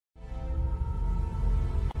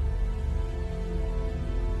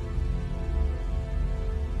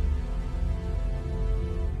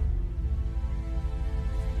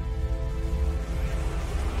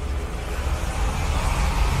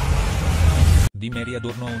di Mary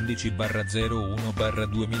Adorno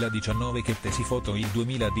 11/01/2019 che tesi foto. Il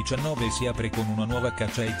 2019 si apre con una nuova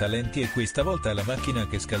caccia ai talenti e questa volta la macchina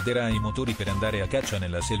che scalderà i motori per andare a caccia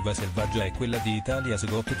nella selva selvaggia è quella di Italia's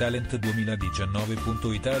Got Talent 2019.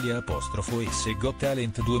 Italia_S Got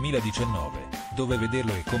Talent 2019, dove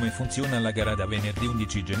vederlo e come funziona la gara. Da venerdì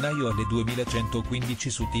 11 gennaio alle 2115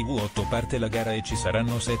 su TV8 parte la gara e ci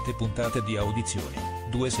saranno 7 puntate di audizioni,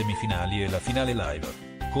 2 semifinali e la finale live.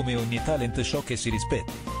 Come ogni talent show che si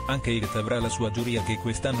rispetti, anche It avrà la sua giuria che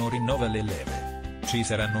quest'anno rinnova le leve. Ci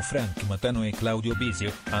saranno Frank Matano e Claudio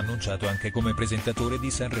Bisio, annunciato anche come presentatore di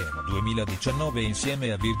Sanremo 2019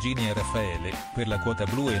 insieme a Virginia Raffaele, per la quota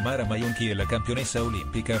blu, e Mara Maionchi e la campionessa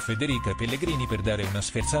olimpica Federica Pellegrini per dare una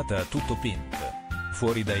sferzata a tutto Pimp.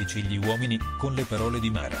 Fuori dai cigli uomini, con le parole di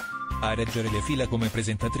Mara. A reggere le fila come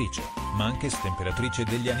presentatrice, ma anche stemperatrice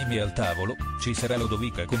degli animi al tavolo, ci sarà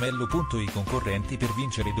Lodovica Comello. I concorrenti per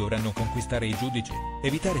vincere dovranno conquistare i giudici,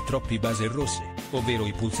 evitare troppi buzzer rossi, ovvero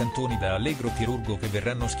i pulsantoni da allegro chirurgo che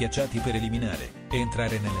verranno schiacciati per eliminare, e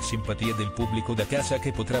entrare nelle simpatie del pubblico da casa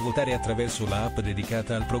che potrà votare attraverso la app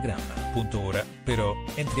dedicata al programma. Ora, però,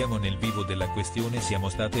 entriamo nel vivo della questione. Siamo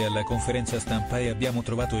state alla conferenza stampa e abbiamo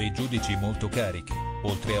trovato i giudici molto carichi,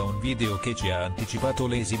 oltre a un video che ci ha anticipato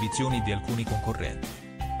le esibizioni di alcuni concorrenti.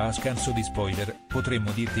 A scanso di spoiler, potremmo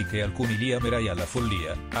dirti che alcuni li amerai alla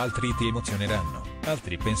follia, altri ti emozioneranno,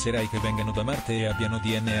 altri penserai che vengano da Marte e abbiano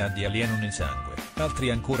DNA di alieno nel sangue, altri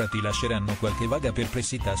ancora ti lasceranno qualche vaga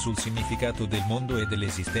perplessità sul significato del mondo e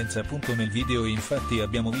dell'esistenza. Nel video infatti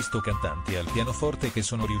abbiamo visto cantanti al pianoforte che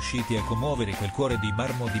sono riusciti a commuovere quel cuore di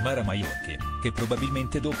marmo di Mara Maionchi, che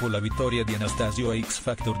probabilmente dopo la vittoria di Anastasio a X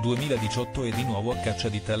Factor 2018 è di nuovo a caccia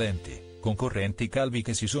di talenti. Concorrenti calvi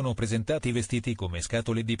che si sono presentati vestiti come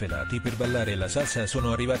scatole di pelati per ballare la salsa.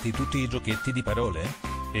 Sono arrivati tutti i giochetti di parole?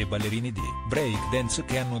 E ballerini di break dance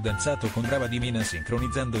che hanno danzato con brava dimina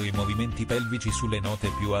sincronizzando i movimenti pelvici sulle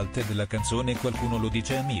note più alte della canzone. Qualcuno lo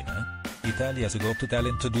dice a Mina? Italia's Got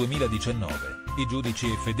Talent 2019, i giudici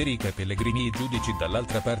e Federica Pellegrini. I giudici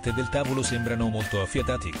dall'altra parte del tavolo sembrano molto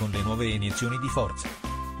affiatati con le nuove iniezioni di forza.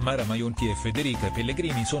 Mara Maionchi e Federica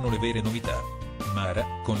Pellegrini sono le vere novità. Mara,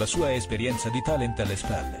 con la sua esperienza di talent alle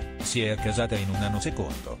spalle, si è accasata in un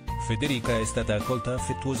nanosecondo. Federica è stata accolta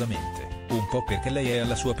affettuosamente, un po' perché lei è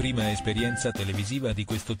alla sua prima esperienza televisiva di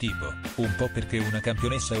questo tipo, un po' perché una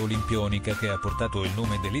campionessa olimpionica che ha portato il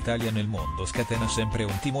nome dell'Italia nel mondo scatena sempre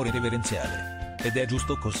un timore reverenziale. Ed è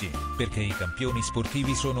giusto così, perché i campioni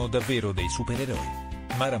sportivi sono davvero dei supereroi.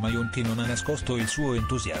 Mara Maionchi non ha nascosto il suo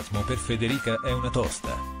entusiasmo per Federica, è una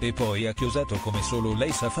tosta, e poi ha chiosato come solo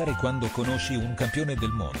lei sa fare. Quando conosci un campione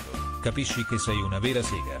del mondo, capisci che sei una vera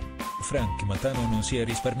sega. Frank Matano non si è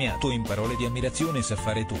risparmiato in parole di ammirazione, sa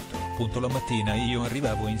fare tutto. La mattina io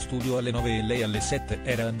arrivavo in studio alle 9 e lei alle 7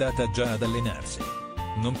 era andata già ad allenarsi.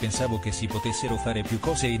 Non pensavo che si potessero fare più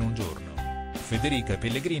cose in un giorno. Federica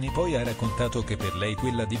Pellegrini poi ha raccontato che per lei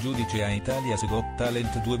quella di giudice a Italia's Got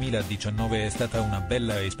Talent 2019 è stata una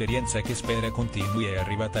bella esperienza che spera continui. È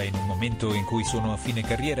arrivata in un momento in cui sono a fine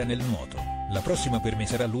carriera nel nuoto, la prossima per me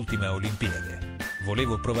sarà l'ultima Olimpiade.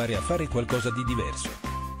 Volevo provare a fare qualcosa di diverso.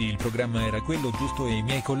 Il programma era quello giusto e i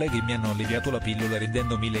miei colleghi mi hanno alleviato la pillola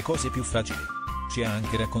rendendomi le cose più facili. Ci ha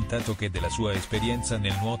anche raccontato che della sua esperienza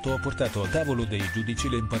nel nuoto ho portato al tavolo dei giudici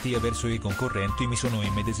l'empatia verso i concorrenti. Mi sono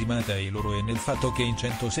immedesimata ai loro e nel fatto che in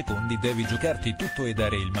 100 secondi devi giocarti tutto e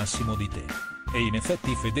dare il massimo di te. E in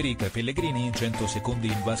effetti Federica Pellegrini in 100 secondi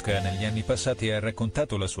in vasca negli anni passati ha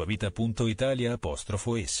raccontato la sua vita.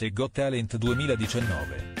 Italia_S Got Talent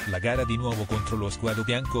 2019, la gara di nuovo contro lo squalo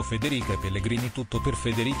bianco. Federica Pellegrini. Tutto per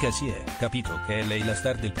Federica, si è capito che è lei la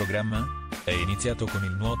star del programma? È iniziato con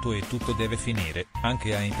il nuoto e tutto deve finire,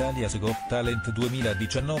 anche a Italia's Got Talent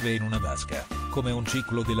 2019 in una vasca, come un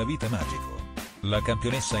ciclo della vita magico. La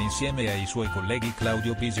campionessa insieme ai suoi colleghi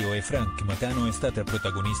Claudio Bisio e Frank Matano è stata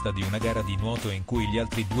protagonista di una gara di nuoto in cui gli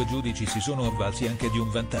altri due giudici si sono avvalsi anche di un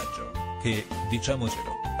vantaggio, che,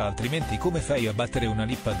 diciamocelo, altrimenti come fai a battere una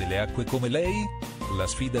lippa delle acque come lei? La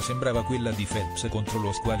sfida sembrava quella di Phelps contro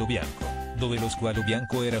lo squalo bianco, dove lo squalo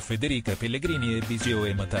bianco era Federica Pellegrini e Bisio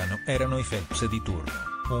e Matano erano i Phelps di turno,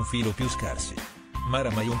 un filo più scarsi. Mara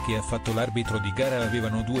Maionchi ha fatto l'arbitro di gara,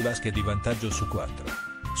 avevano 2 vasche di vantaggio su 4.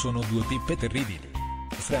 Sono 2 pippe terribili.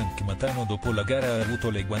 Frank Matano dopo la gara ha avuto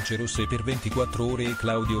le guance rosse per 24 ore e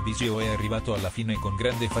Claudio Bisio è arrivato alla fine con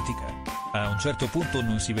grande fatica. A un certo punto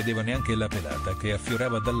non si vedeva neanche la pelata che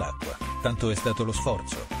affiorava dall'acqua, tanto è stato lo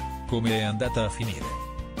sforzo. Come è andata a finire?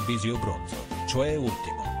 Bisio bronzo, cioè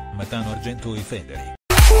ultimo, Matano argento e Federica